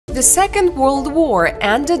The Second World War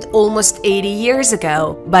ended almost 80 years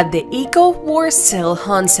ago, but the eco-war still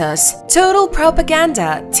haunts us. Total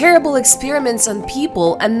propaganda, terrible experiments on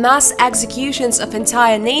people, and mass executions of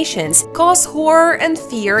entire nations cause horror and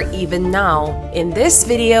fear even now. In this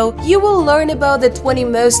video, you will learn about the 20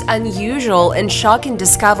 most unusual and shocking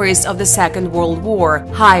discoveries of the Second World War.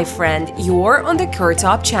 Hi friend, you're on the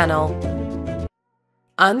KirTop channel.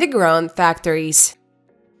 Underground factories.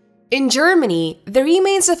 In Germany, the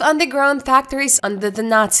remains of underground factories under the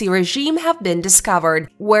Nazi regime have been discovered,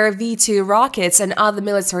 where V-2 rockets and other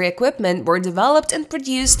military equipment were developed and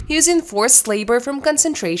produced using forced labor from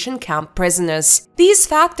concentration camp prisoners. These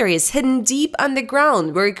factories, hidden deep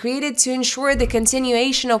underground, were created to ensure the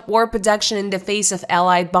continuation of war production in the face of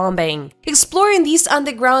Allied bombing. Exploring these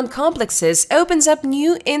underground complexes opens up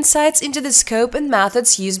new insights into the scope and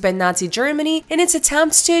methods used by Nazi Germany in its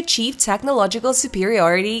attempts to achieve technological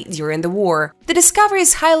superiority during the war. The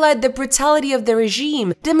discoveries highlight the brutality of the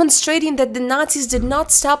regime, demonstrating that the Nazis did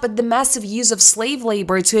not stop at the massive use of slave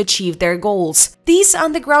labor to achieve their goals. These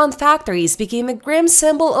underground factories became a grim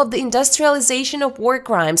symbol of the industrialization of war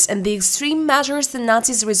crimes and the extreme measures the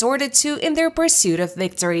Nazis resorted to in their pursuit of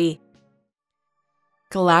victory.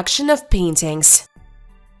 Collection of paintings.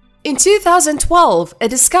 In 2012, a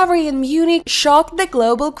discovery in Munich shocked the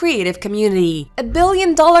global creative community. A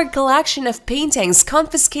billion-dollar collection of paintings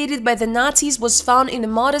confiscated by the Nazis was found in a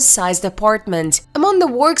modest-sized apartment. Among the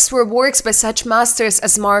works were works by such masters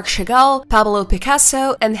as Marc Chagall, Pablo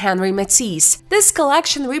Picasso, and Henri Matisse. This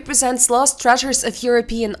collection represents lost treasures of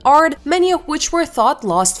European art, many of which were thought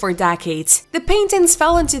lost for decades. The paintings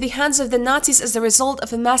fell into the hands of the Nazis as a result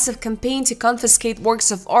of a massive campaign to confiscate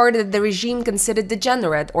works of art that the regime considered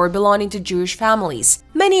degenerate or belonging to Jewish families.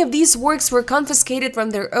 Many of these works were confiscated from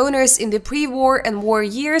their owners in the pre-war and war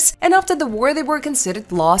years, and after the war they were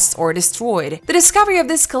considered lost or destroyed. The discovery of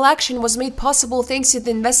this collection was made possible thanks to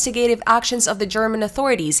the investigative actions of the German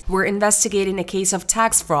authorities, who were investigating a case of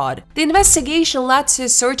tax fraud. The investigation led to a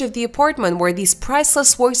search of the apartment where these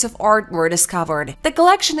priceless works of art were discovered. The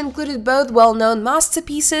collection included both well-known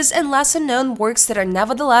masterpieces and lesser-known works that are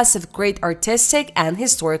nevertheless of great artistic and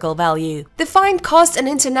historical value. The find caused an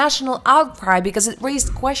international outcry because it raised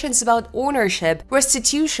questions about ownership,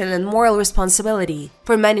 restitution, and moral responsibility.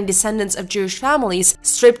 For many descendants of Jewish families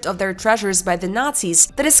stripped of their treasures by the Nazis,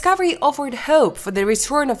 the discovery offered hope for the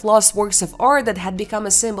return of lost works of art that had become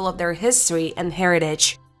a symbol of their history and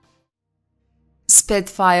heritage.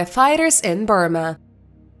 Spitfire fighters in Burma.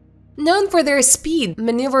 Known for their speed,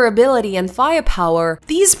 maneuverability, and firepower,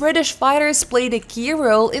 these British fighters played a key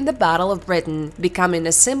role in the Battle of Britain, becoming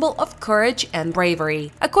a symbol of courage and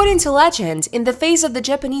bravery. According to legend, in the face of the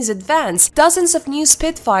Japanese advance, dozens of new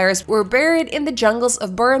Spitfires were buried in the jungles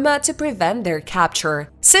of Burma to prevent their capture.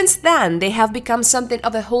 Since then, they have become something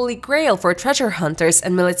of a holy grail for treasure hunters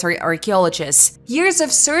and military archaeologists. Years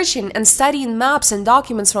of searching and studying maps and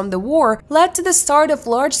documents from the war led to the start of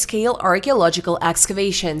large-scale archaeological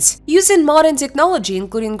excavations. Using modern technology,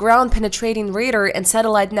 including ground-penetrating radar and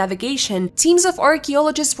satellite navigation, teams of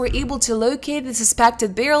archaeologists were able to locate the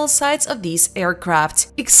suspected burial sites of these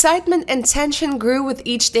aircraft. Excitement and tension grew with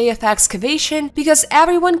each day of excavation because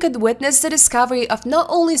everyone could witness the discovery of not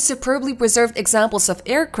only superbly preserved examples of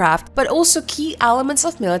aircraft, but also key elements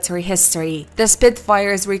of military history. The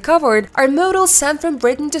Spitfires recovered are models sent from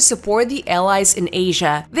Britain to support the Allies in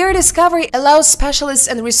Asia. Their discovery allows specialists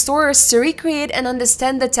and restorers to recreate and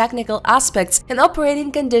understand the technical aspects and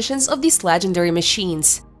operating conditions of these legendary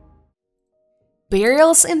machines.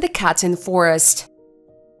 Burials in the Katyn Forest.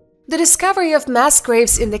 The discovery of mass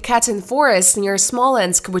graves in the Katyn Forest near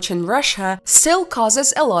Smolensk, which in Russia, still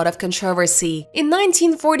causes a lot of controversy. In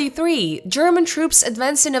 1943, German troops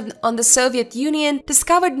advancing on the Soviet Union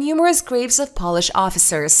discovered numerous graves of Polish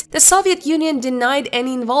officers. The Soviet Union denied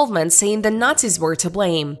any involvement, saying the Nazis were to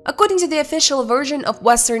blame. According to the official version of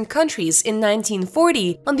Western countries, in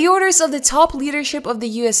 1940, on the orders of the top leadership of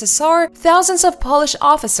the USSR, thousands of Polish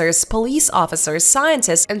officers, police officers,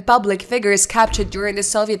 scientists, and public figures captured during the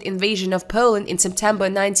Soviet invasion of Poland in September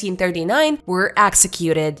 1939 were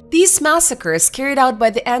executed. These massacres, carried out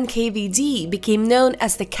by the NKVD, became known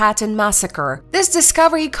as the Katyn Massacre. This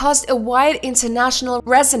discovery caused a wide international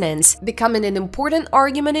resonance, becoming an important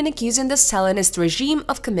argument in accusing the Stalinist regime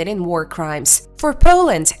of committing war crimes. For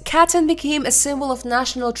Poland, Katyn became a symbol of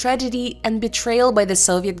national tragedy and betrayal by the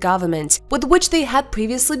Soviet government, with which they had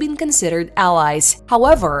previously been considered allies.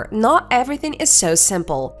 However, not everything is so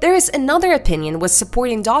simple. There is another opinion with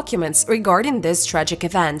supporting documents documents regarding this tragic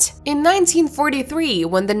event. In 1943,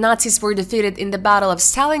 when the Nazis were defeated in the Battle of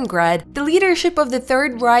Stalingrad, the leadership of the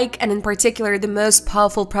Third Reich, and in particular the most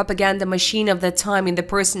powerful propaganda machine of the time in the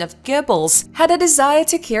person of Goebbels, had a desire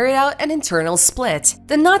to carry out an internal split.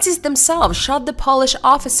 The Nazis themselves shot the Polish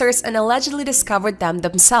officers and allegedly discovered them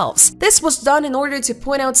themselves. This was done in order to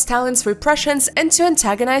point out Stalin's repressions and to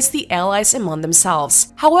antagonize the Allies among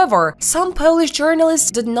themselves. However, some Polish journalists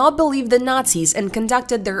did not believe the Nazis and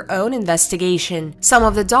conducted their own investigation. Some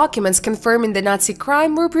of the documents confirming the Nazi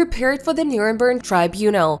crime were prepared for the Nuremberg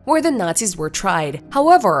tribunal, where the Nazis were tried.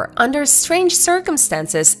 However, under strange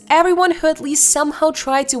circumstances, everyone who at least somehow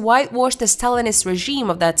tried to whitewash the Stalinist regime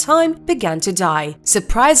of that time began to die.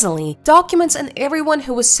 Surprisingly, documents on everyone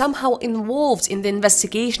who was somehow involved in the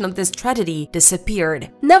investigation of this tragedy disappeared.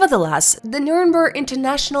 Nevertheless, the Nuremberg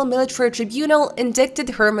International Military Tribunal indicted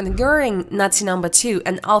Hermann Göring, Nazi No. 2,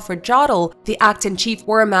 and Alfred Jodl, the acting chief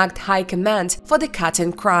Wehrmacht High Command, for the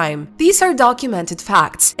Katyn crime. These are documented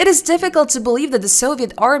facts. It is difficult to believe that the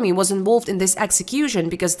Soviet army was involved in this execution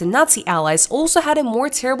because the Nazi allies also had a more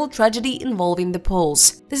terrible tragedy involving the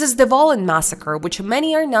Poles. This is the Volyn massacre, which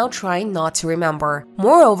many are now trying not to remember.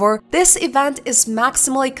 Moreover, this event is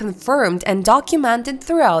maximally confirmed and documented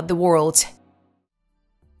throughout the world.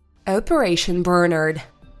 Operation Bernard.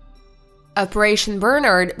 Operation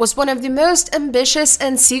Bernard was one of the most ambitious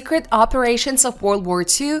and secret operations of World War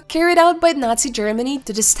II carried out by Nazi Germany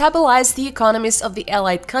to destabilize the economies of the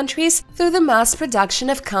Allied countries through the mass production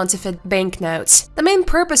of counterfeit banknotes. The main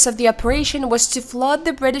purpose of the operation was to flood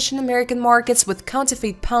the British and American markets with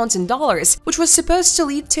counterfeit pounds and dollars, which was supposed to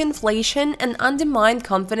lead to inflation and undermine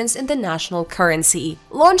confidence in the national currency.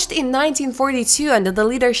 Launched in 1942 under the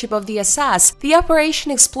leadership of the SS, the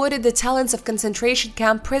operation exploited the talents of concentration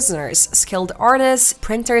camp prisoners, skilled artists,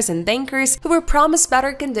 printers, and bankers who were promised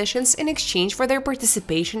better conditions in exchange for their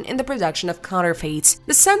participation in the production of counterfeits.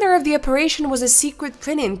 The center of the operation was a secret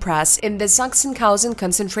printing press in the Sachsenhausen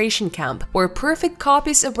concentration camp, where perfect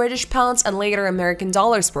copies of British pounds and later American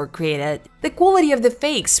dollars were created. The quality of the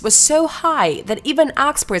fakes was so high that even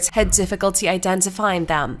experts had difficulty identifying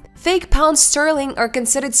them. Fake pounds sterling are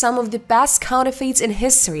considered some of the best counterfeits in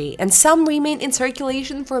history, and some remained in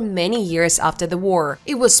circulation for many years after the war.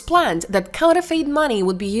 It was planned that counterfeit money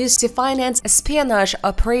would be used to finance espionage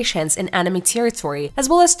operations in enemy territory, as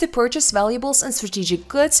well as to purchase valuables and strategic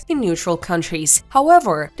goods in neutral countries.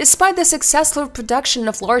 However, despite the successful production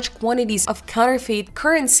of large quantities of counterfeit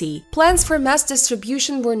currency, plans for mass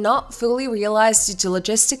distribution were not fully realized due to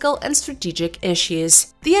logistical and strategic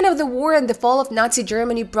issues. The end of the war and the fall of Nazi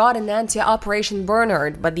Germany brought an end to Operation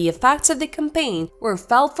Bernard, but the effects of the campaign were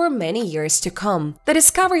felt for many years to come. The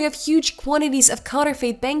discovery of huge quantities of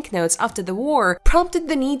counterfeit banknotes after the war prompted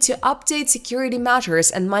the need to update security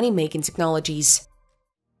measures and money-making technologies.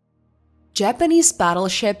 Japanese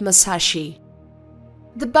battleship Musashi.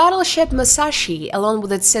 The battleship Musashi, along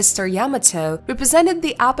with its sister Yamato, represented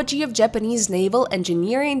the apogee of Japanese naval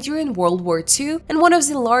engineering during World War II and one of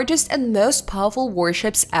the largest and most powerful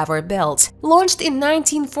warships ever built. Launched in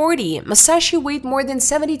 1940, Musashi weighed more than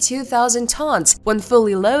 72,000 tons when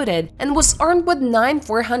fully loaded and was armed with 9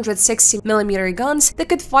 460mm guns that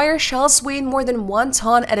could fire shells weighing more than 1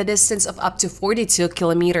 ton at a distance of up to 42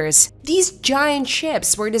 kilometers. These giant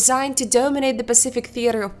ships were designed to dominate the Pacific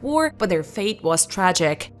theater of war, but their fate was tragic.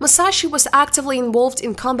 Musashi was actively involved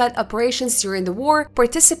in combat operations during the war,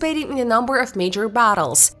 participating in a number of major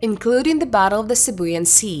battles, including the Battle of the Sibuyan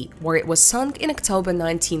Sea, where it was sunk in October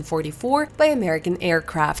 1944 by American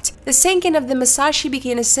aircraft. The sinking of the Musashi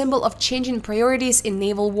became a symbol of changing priorities in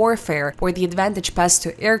naval warfare, where the advantage passed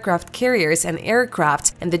to aircraft carriers and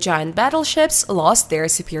aircraft, and the giant battleships lost their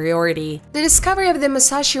superiority. The discovery of the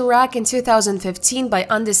Musashi wreck in 2015 by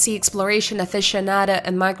undersea exploration aficionado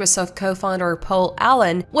and Microsoft co-founder Paul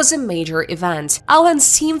Allen was a major event.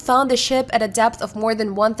 Allen's team found the ship at a depth of more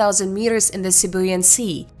than 1,000 meters in the Sibuyan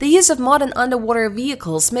Sea. The use of modern underwater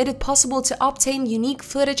vehicles made it possible to obtain unique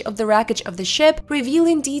footage of the wreckage of the ship,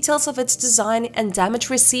 revealing details of its design and damage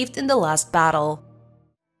received in the last battle.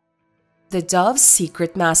 The Dove's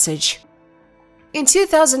secret message. In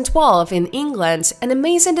 2012, in England, an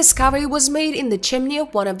amazing discovery was made in the chimney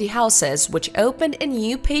of one of the houses, which opened a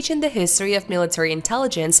new page in the history of military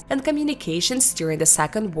intelligence and communications during the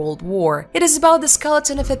Second World War. It is about the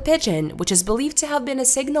skeleton of a pigeon, which is believed to have been a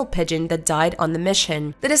signal pigeon that died on the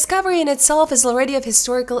mission. The discovery in itself is already of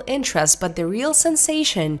historical interest, but the real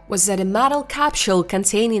sensation was that a metal capsule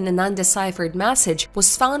containing an undeciphered message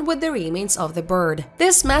was found with the remains of the bird.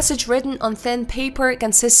 This message, written on thin paper,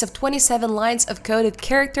 consists of 27 lines of of coded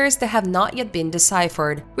characters that have not yet been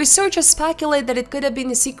deciphered. Researchers speculate that it could have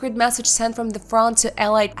been a secret message sent from the front to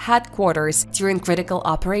Allied headquarters during critical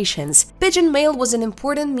operations. Pigeon mail was an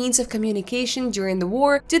important means of communication during the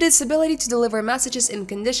war due to its ability to deliver messages in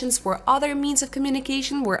conditions where other means of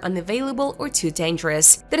communication were unavailable or too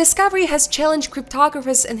dangerous. The discovery has challenged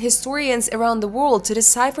cryptographers and historians around the world to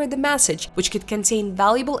decipher the message, which could contain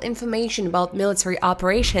valuable information about military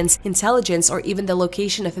operations, intelligence, or even the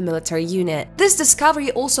location of a military unit. This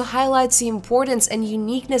discovery also highlights the importance and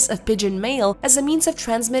uniqueness of pigeon mail as a means of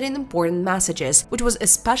transmitting important messages, which was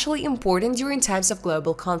especially important during times of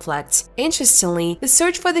global conflicts. Interestingly, the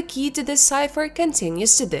search for the key to this cipher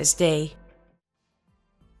continues to this day.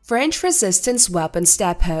 French resistance weapons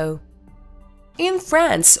depot. In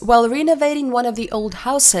France, while renovating one of the old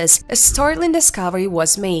houses, a startling discovery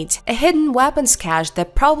was made: a hidden weapons cache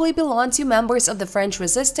that probably belonged to members of the French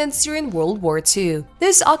resistance during World War II.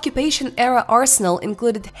 This occupation-era arsenal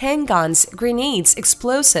included handguns, grenades,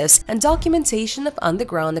 explosives, and documentation of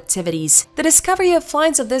underground activities. The discovery of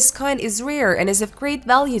finds of this kind is rare and is of great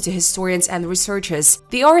value to historians and researchers.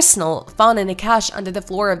 The arsenal, found in a cache under the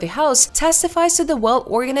floor of the house, testifies to the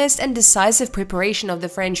well-organized and decisive preparation of the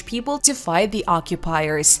French people to fight the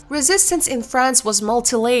occupiers. Resistance in France was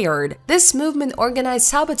multi-layered. This movement organized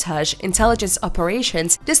sabotage, intelligence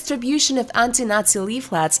operations, distribution of anti-Nazi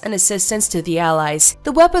leaflets, and assistance to the Allies.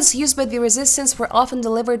 The weapons used by the resistance were often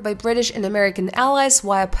delivered by British and American allies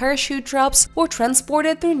via parachute drops or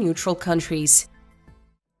transported through neutral countries.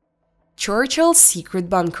 Churchill's secret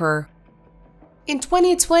bunker. In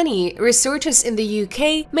 2020, researchers in the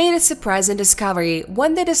UK made a surprising discovery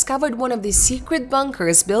when they discovered one of the secret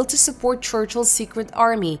bunkers built to support Churchill's secret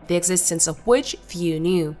army, the existence of which few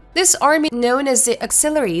knew. This army, known as the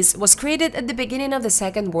Auxiliaries, was created at the beginning of the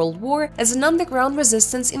Second World War as an underground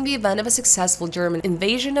resistance in the event of a successful German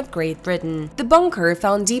invasion of Great Britain. The bunker,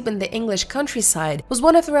 found deep in the English countryside, was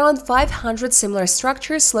one of around 500 similar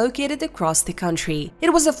structures located across the country.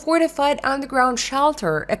 It was a fortified underground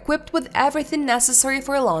shelter equipped with everything necessary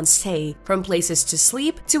for a long stay, from places to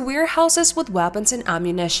sleep to warehouses with weapons and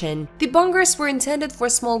ammunition. The bunkers were intended for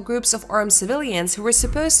small groups of armed civilians who were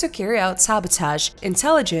supposed to carry out sabotage,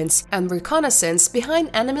 intelligence, and reconnaissance behind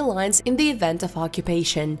enemy lines in the event of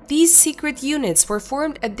occupation. These secret units were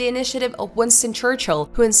formed at the initiative of Winston Churchill,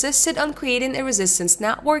 who insisted on creating a resistance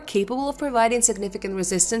network capable of providing significant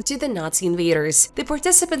resistance to the Nazi invaders. The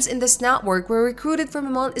participants in this network were recruited from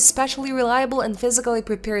among especially reliable and physically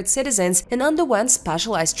prepared citizens and underwent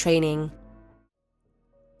specialized training.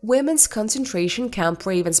 Women's concentration camp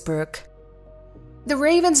Ravensbrück. The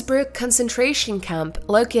Ravensbrück concentration camp,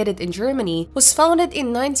 located in Germany, was founded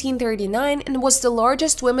in 1939 and was the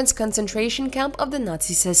largest women's concentration camp of the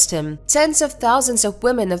Nazi system. Tens of thousands of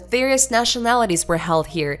women of various nationalities were held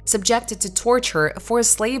here, subjected to torture,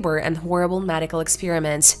 forced labor, and horrible medical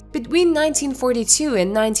experiments. Between 1942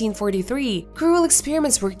 and 1943, cruel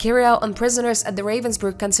experiments were carried out on prisoners at the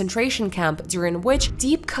Ravensbrück concentration camp, during which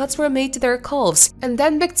deep cuts were made to their calves, and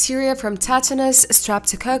then bacteria from tetanus,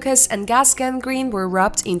 streptococcus, and gas gangrene were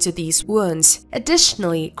rubbed into these wounds.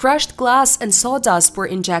 Additionally, crushed glass and sawdust were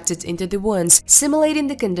injected into the wounds, simulating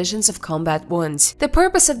the conditions of combat wounds. The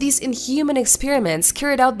purpose of these inhuman experiments,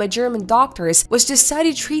 carried out by German doctors, was to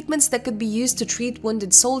study treatments that could be used to treat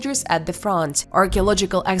wounded soldiers at the front.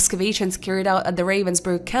 Archaeological excavations carried out at the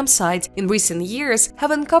Ravensbrück campsite in recent years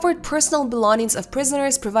have uncovered personal belongings of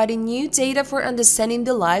prisoners, providing new data for understanding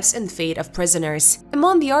the lives and fate of prisoners.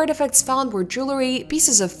 Among the artifacts found were jewelry,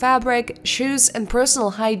 pieces of fabric, shoes, and personal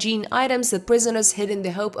hygiene items that prisoners hid in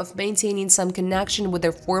the hope of maintaining some connection with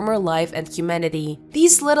their former life and humanity.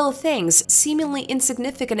 These little things, seemingly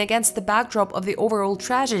insignificant against the backdrop of the overall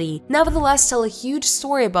tragedy, nevertheless tell a huge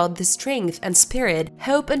story about the strength and spirit,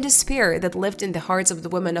 hope and despair that lived in the hearts of the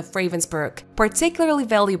women of Ravensbrück. Particularly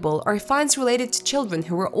valuable are finds related to children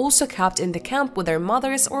who were also kept in the camp with their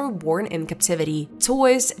mothers or were born in captivity.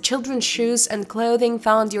 Toys, children's shoes, and clothing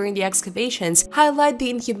found during the excavations highlight the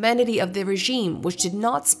inhumanity of the regime, which did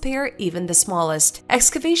not spare even the smallest.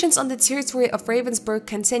 Excavations on the territory of Ravensbrück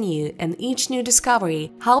continue, and each new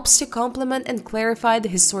discovery helps to complement and clarify the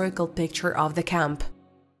historical picture of the camp.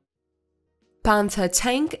 Panther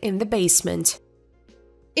tank in the basement.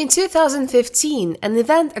 In 2015, an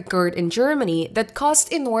event occurred in Germany that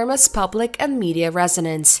caused enormous public and media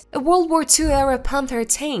resonance. A World War II-era Panther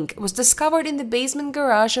tank was discovered in the basement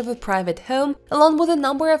garage of a private home, along with a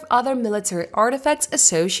number of other military artifacts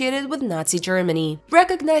associated with Nazi Germany.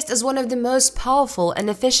 Recognized as one of the most powerful and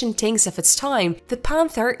efficient tanks of its time, the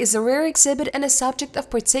Panther is a rare exhibit and a subject of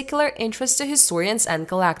particular interest to historians and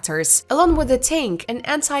collectors. Along with the tank, an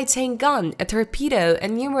anti-tank gun, a torpedo,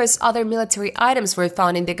 and numerous other military items were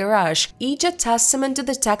found in the garage, each a testament to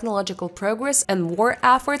the technological progress and war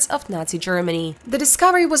efforts of Nazi Germany. The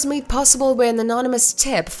discovery was made possible by an anonymous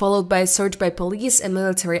tip, followed by a search by police and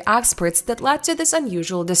military experts that led to this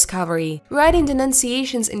unusual discovery. Writing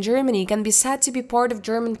denunciations in Germany can be said to be part of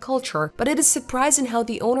German culture, but it is surprising how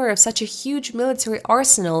the owner of such a huge military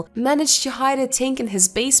arsenal managed to hide a tank in his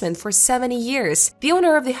basement for 70 years. The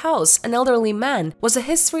owner of the house, an elderly man, was a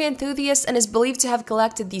history enthusiast and is believed to have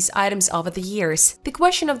collected these items over the years. The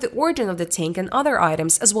question of the origin of the tank and other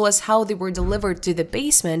items, as well as how they were delivered to the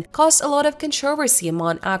basement, caused a lot of controversy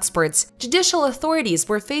among experts. Judicial authorities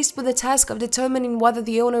were faced with the task of determining whether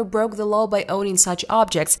the owner broke the law by owning such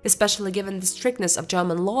objects, especially given the strictness of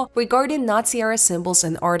German law regarding Nazi-era symbols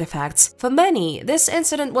and artifacts. For many, this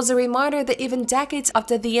incident was a reminder that even decades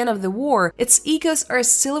after the end of the war, its echoes are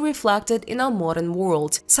still reflected in our modern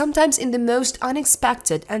world, sometimes in the most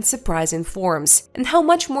unexpected and surprising forms, and how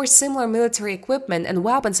much more similar military equipment and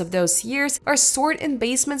weapons of those years are stored in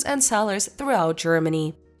basements and cellars throughout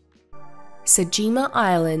Germany. Sajima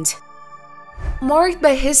Island. Marked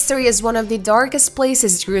by history as one of the darkest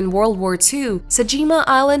places during World War II, Sajima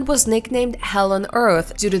Island was nicknamed Hell on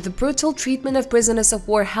Earth due to the brutal treatment of prisoners of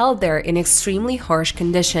war held there in extremely harsh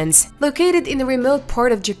conditions. Located in a remote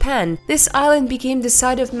part of Japan, this island became the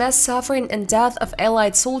site of mass suffering and death of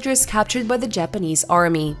Allied soldiers captured by the Japanese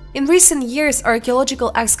army. In recent years,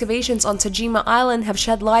 archaeological excavations on Sajima Island have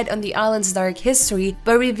shed light on the island's dark history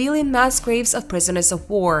by revealing mass graves of prisoners of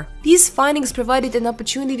war. These findings provided an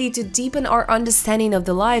opportunity to deepen our understanding of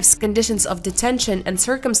the lives, conditions of detention, and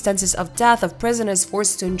circumstances of death of prisoners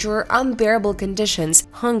forced to endure unbearable conditions,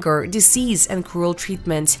 hunger, disease, and cruel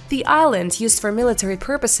treatment. The island, used for military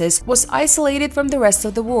purposes, was isolated from the rest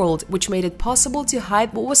of the world, which made it possible to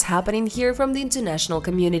hide what was happening here from the international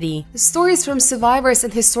community. Stories from survivors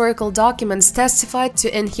and historical documents testified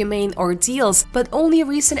to inhumane ordeals, but only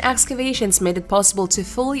recent excavations made it possible to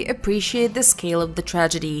fully appreciate the scale of the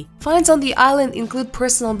tragedy. Finds on the island include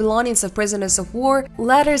personal belongings of prisoners of war,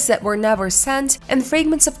 letters that were never sent, and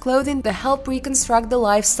fragments of clothing that help reconstruct the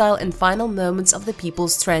lifestyle and final moments of the people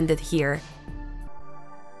stranded here.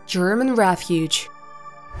 German refuge.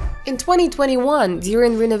 In 2021,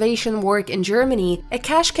 during renovation work in Germany, a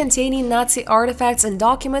cache containing Nazi artifacts and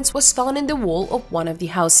documents was found in the wall of one of the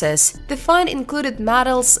houses. The find included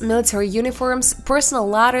medals, military uniforms, personal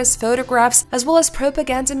letters, photographs, as well as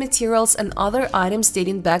propaganda materials and other items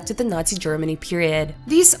dating back to the Nazi Germany period.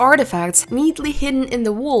 These artifacts, neatly hidden in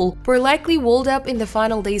the wall, were likely walled up in the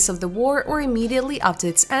final days of the war or immediately after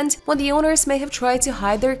its end, when the owners may have tried to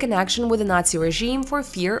hide their connection with the Nazi regime for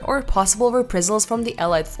fear or possible reprisals from the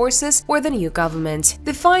Allied forces or the new government.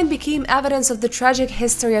 The find became evidence of the tragic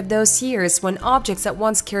history of those years when objects that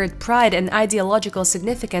once carried pride and ideological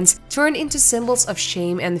significance turned into symbols of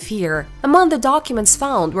shame and fear. Among the documents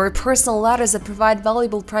found were personal letters that provide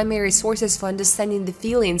valuable primary sources for understanding the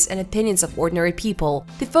feelings and opinions of ordinary people.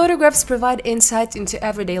 The photographs provide insight into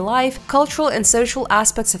everyday life, cultural and social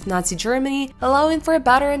aspects of Nazi Germany, allowing for a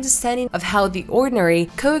better understanding of how the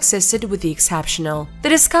ordinary coexisted with the exceptional. The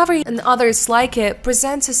discovery and others like it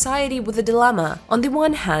present society with a dilemma. On the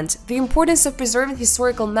one hand, the importance of preserving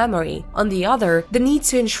historical memory. On the other, the need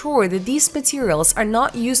to ensure that these materials are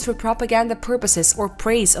not used for propaganda purposes or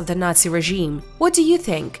praise of the Nazi regime. What do you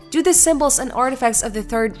think? Do the symbols and artifacts of the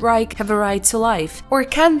Third Reich have a right to life? Or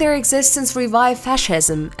can their existence revive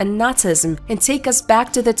fascism and Nazism and take us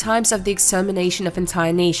back to the times of the extermination of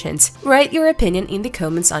entire nations? Write your opinion in the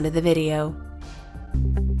comments under the video.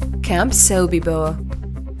 Camp Sobibor.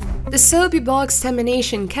 The Sobibor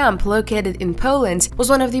extermination camp, located in Poland, was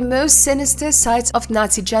one of the most sinister sites of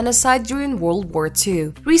Nazi genocide during World War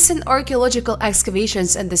II. Recent archaeological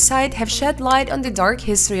excavations at the site have shed light on the dark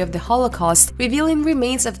history of the Holocaust, revealing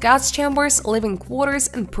remains of gas chambers, living quarters,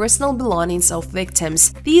 and personal belongings of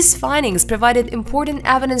victims. These findings provided important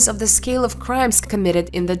evidence of the scale of crimes committed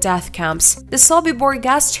in the death camps. The Sobibor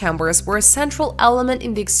gas chambers were a central element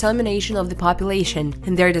in the extermination of the population,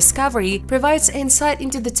 and their discovery provides insight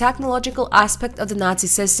into the technical technological aspect of the Nazi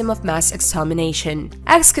system of mass extermination.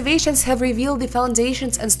 Excavations have revealed the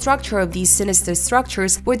foundations and structure of these sinister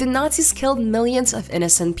structures where the Nazis killed millions of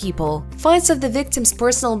innocent people. Finds of the victims'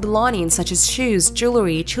 personal belongings such as shoes,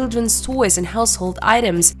 jewelry, children's toys, and household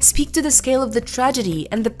items speak to the scale of the tragedy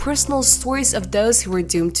and the personal stories of those who were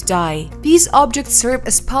doomed to die. These objects serve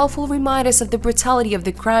as powerful reminders of the brutality of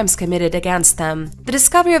the crimes committed against them. The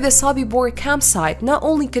discovery of the Sobibor campsite not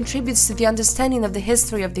only contributes to the understanding of the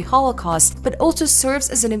history of the Holocaust, but also serves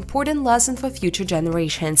as an important lesson for future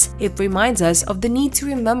generations. It reminds us of the need to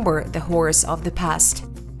remember the horrors of the past.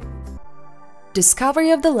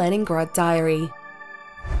 Discovery of the Leningrad Diary.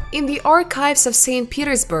 In the archives of St.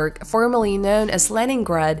 Petersburg, formerly known as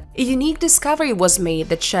Leningrad, a unique discovery was made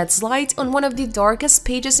that sheds light on one of the darkest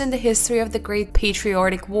pages in the history of the Great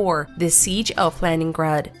Patriotic War, the Siege of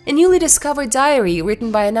Leningrad. A newly discovered diary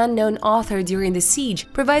written by an unknown author during the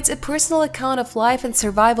siege provides a personal account of life and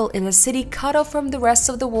survival in a city cut off from the rest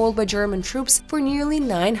of the world by German troops for nearly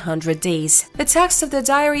 900 days. The text of the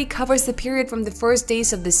diary covers the period from the first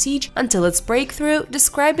days of the siege until its breakthrough,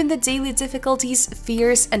 describing the daily difficulties,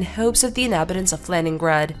 fears, and hopes of the inhabitants of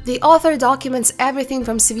Leningrad. The author documents everything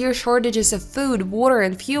from severe shortages of food, water,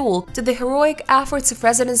 and fuel to the heroic efforts of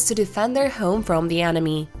residents to defend their home from the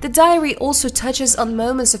enemy. The diary also touches on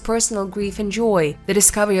moments of personal grief and joy. The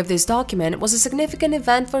discovery of this document was a significant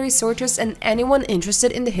event for researchers and anyone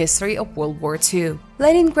interested in the history of World War II.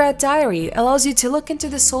 Leningrad Diary allows you to look into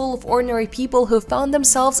the soul of ordinary people who found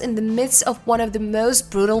themselves in the midst of one of the most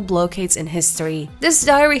brutal blockades in history. This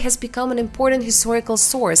diary has become an important historical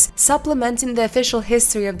source, supplementing the official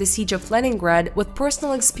history of the Siege of Leningrad with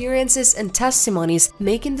personal experiences and testimonies,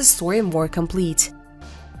 making the story more complete.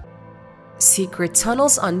 Secret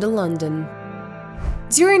tunnels under London.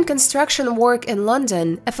 During construction work in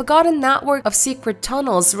London, a forgotten network of secret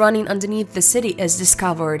tunnels running underneath the city is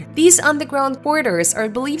discovered. These underground corridors are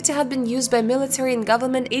believed to have been used by military and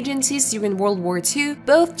government agencies during World War II,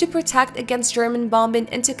 both to protect against German bombing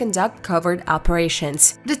and to conduct covert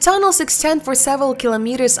operations. The tunnels extend for several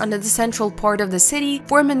kilometers under the central part of the city,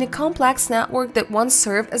 forming a complex network that once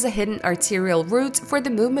served as a hidden arterial route for the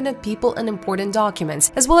movement of people and important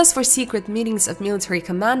documents, as well as for secret meetings of military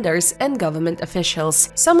commanders and government officials.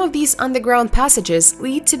 Some of these underground passages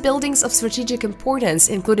lead to buildings of strategic importance,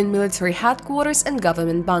 including military headquarters and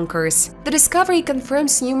government bunkers. The discovery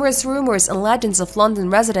confirms numerous rumors and legends of London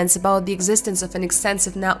residents about the existence of an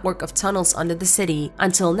extensive network of tunnels under the city.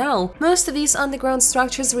 Until now, most of these underground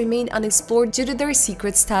structures remain unexplored due to their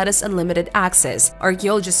secret status and limited access.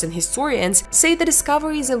 Archaeologists and historians say the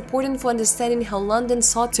discovery is important for understanding how London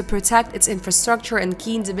sought to protect its infrastructure and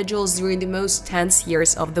key individuals during the most tense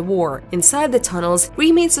years of the war. Inside the tunnels,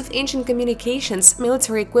 remains of ancient communications,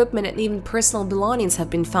 military equipment, and even personal belongings have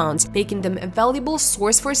been found, making them a valuable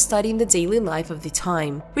source for studying the daily life of the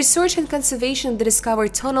time. Research and conservation of the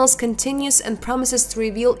discovered tunnels continues and promises to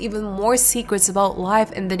reveal even more secrets about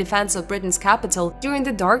life in the defense of Britain's capital during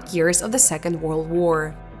the dark years of the Second World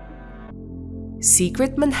War.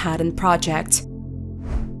 Secret Manhattan Project.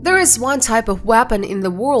 There is one type of weapon in the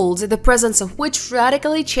world, the presence of which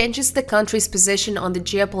radically changes the country's position on the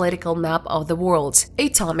geopolitical map of the world: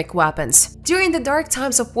 atomic weapons. During the dark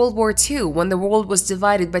times of World War II, when the world was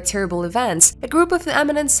divided by terrible events, a group of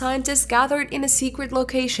eminent scientists gathered in a secret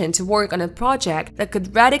location to work on a project that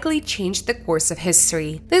could radically change the course of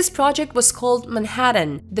history. This project was called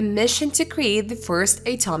Manhattan, the mission to create the first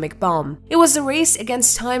atomic bomb. It was a race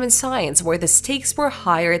against time and science where the stakes were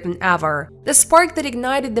higher than ever. The spark that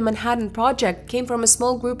ignited the Manhattan Project came from a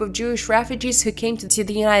small group of Jewish refugees who came to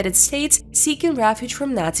the United States seeking refuge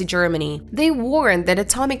from Nazi Germany. They warned that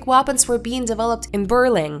atomic weapons were being developed in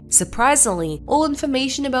Berlin. Surprisingly, all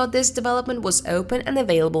information about this development was open and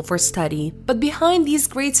available for study. But behind these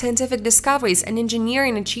great scientific discoveries and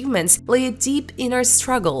engineering achievements lay a deep inner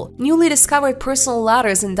struggle. Newly discovered personal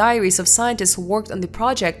letters and diaries of scientists who worked on the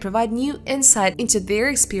project provide new insight into their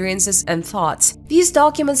experiences and thoughts. These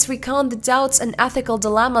documents recount the doubts and ethical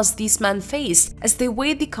dilemmas these men faced as they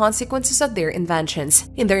weighed the consequences of their inventions.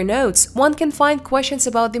 In their notes, one can find questions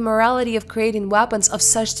about the morality of creating weapons of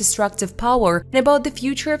such destructive power and about the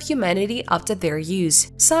future of humanity after their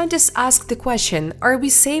use. Scientists ask the question, are we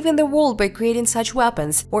saving the world by creating such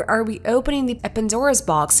weapons, or are we opening a Pandora's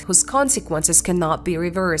box whose consequences cannot be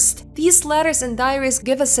reversed? These letters and diaries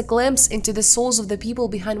give us a glimpse into the souls of the people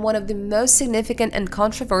behind one of the most significant and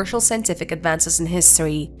controversial scientific advances in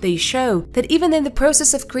history. They show that even in the process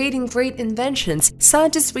process of creating great inventions,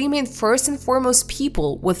 scientists remained first and foremost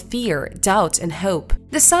people with fear, doubt, and hope.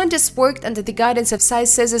 The scientists worked under the guidance of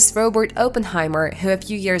physicist Robert Oppenheimer, who a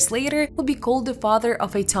few years later would be called the father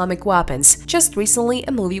of atomic weapons. Just recently,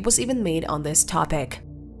 a movie was even made on this topic.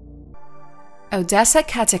 Odessa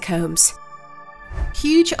Catacombs.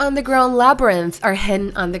 Huge underground labyrinths are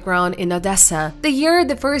hidden underground in Odessa. The year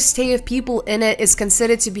the first stay of people in it is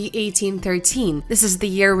considered to be 1813. This is the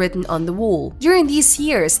year written on the wall. During these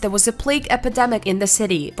years, there was a plague epidemic in the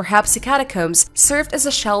city. Perhaps the catacombs served as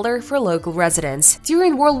a shelter for local residents.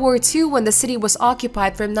 During World War II, when the city was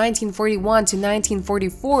occupied from 1941 to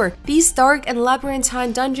 1944, these dark and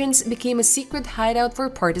labyrinthine dungeons became a secret hideout for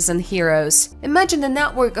partisan heroes. Imagine a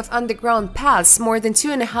network of underground paths more than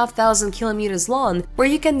 2,500 kilometers long, where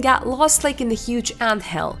you can get lost like in a huge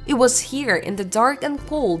anthill. It was here, in the dark and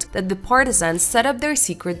cold, that the partisans set up their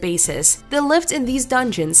secret bases. They lived in these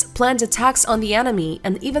dungeons, planned attacks on the enemy,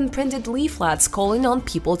 and even printed leaflets calling on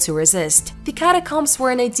people to resist. The catacombs were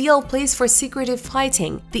an ideal place for secretive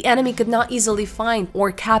fighting. The enemy could not easily find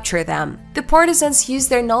or capture them. The partisans used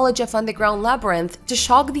their knowledge of underground labyrinth to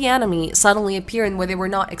shock the enemy, suddenly appearing where they were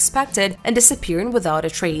not expected and disappearing without a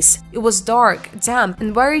trace. It was dark, damp,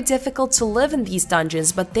 and very difficult to live in these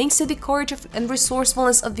dungeons, but thanks to the courage and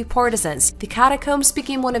resourcefulness of the partisans, the catacombs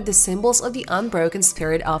became one of the symbols of the unbroken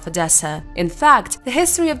spirit of Odessa. In fact, the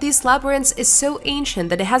history of these labyrinths is so ancient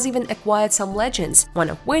that it has even acquired some legends, one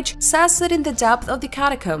of which says that in the depth of the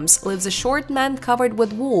catacombs lives a short man covered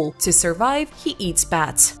with wool. To survive, he eats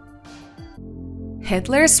bats.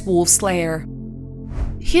 Hitler's Wolf Lair.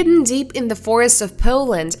 Hidden deep in the forests of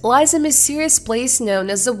Poland lies a mysterious place known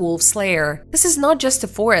as the Wolf's Lair. This is not just a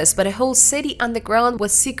forest, but a whole city underground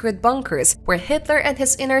with secret bunkers where Hitler and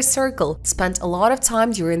his inner circle spent a lot of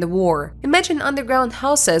time during the war. Imagine underground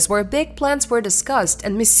houses where big plans were discussed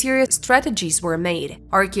and mysterious strategies were made.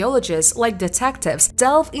 Archaeologists, like detectives,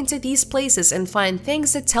 delve into these places and find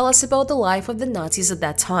things that tell us about the life of the Nazis at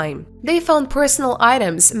that time. They found personal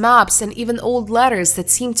items, maps, and even old letters that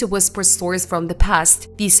seem to whisper stories from the past.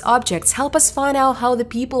 These objects help us find out how the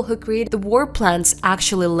people who created the war plans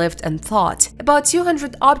actually lived and thought. About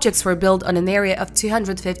 200 objects were built on an area of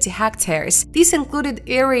 250 hectares. These included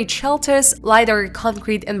air raid shelters, lighter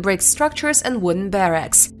concrete and brick structures, and wooden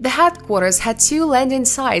barracks. The headquarters had 2 landing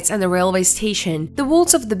sites and a railway station. The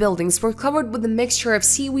walls of the buildings were covered with a mixture of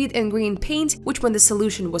seaweed and green paint, which when the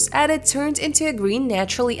solution was added turned into a green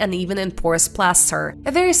naturally uneven and porous plaster.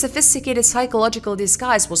 A very sophisticated psychological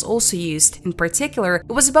disguise was also used. In particular,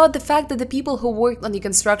 it was about the fact that the people who worked on the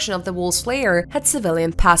construction of the Wolf's Lair had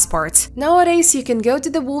civilian passports. Nowadays, you can go to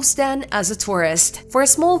the Wolf's Den as a tourist. For a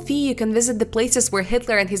small fee, you can visit the places where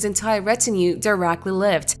Hitler and his entire retinue directly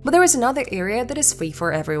lived, but there is another area that is free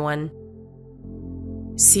for everyone.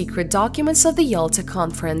 Secret documents of the Yalta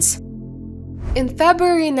Conference. In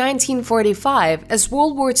February 1945, as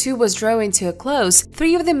World War II was drawing to a close,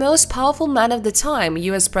 3 of the most powerful men of the time,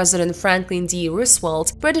 US President Franklin D.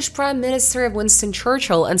 Roosevelt, British Prime Minister Winston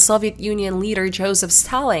Churchill, and Soviet Union leader Joseph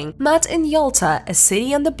Stalin, met in Yalta, a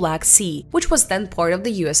city on the Black Sea, which was then part of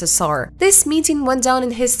the USSR. This meeting went down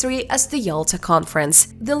in history as the Yalta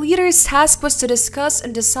Conference. The leaders' task was to discuss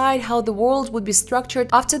and decide how the world would be structured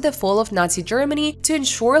after the fall of Nazi Germany to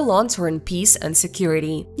ensure long-term peace and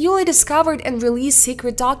security. Newly discovered and released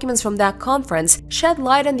secret documents from that conference shed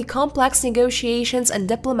light on the complex negotiations and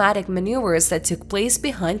diplomatic maneuvers that took place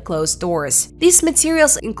behind closed doors. These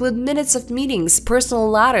materials include minutes of meetings, personal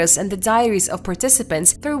letters, and the diaries of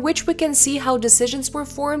participants, through which we can see how decisions were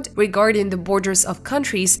formed regarding the borders of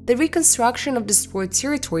countries, the reconstruction of destroyed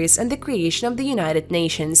territories, and the creation of the United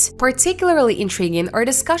Nations. Particularly intriguing are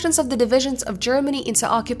discussions of the divisions of Germany into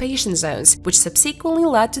occupation zones, which subsequently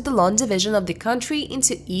led to the long division of the country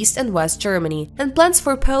into East and West Germany, and plans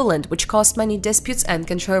for Poland, which caused many disputes and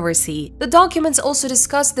controversy. The documents also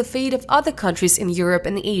discussed the fate of other countries in Europe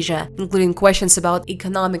and Asia, including questions about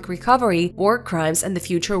economic recovery, war crimes, and the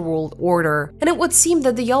future world order. And it would seem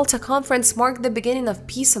that the Yalta Conference marked the beginning of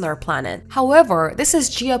peace on our planet. However, this is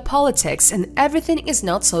geopolitics, and everything is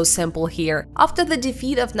not so simple here. After the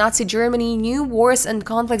defeat of Nazi Germany, new wars and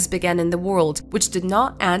conflicts began in the world, which did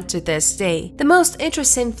not end to this day. The most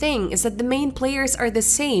interesting thing is that the main players are the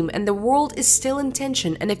same, and the world is still in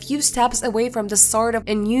tension and a few steps away from the start of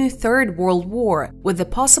a new Third World War, with the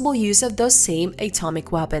possible use of those same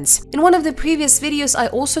atomic weapons. In one of the previous videos, I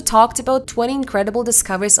also talked about 20 incredible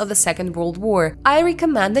discoveries of the Second World War. I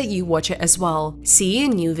recommend that you watch it as well. See you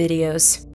in new videos.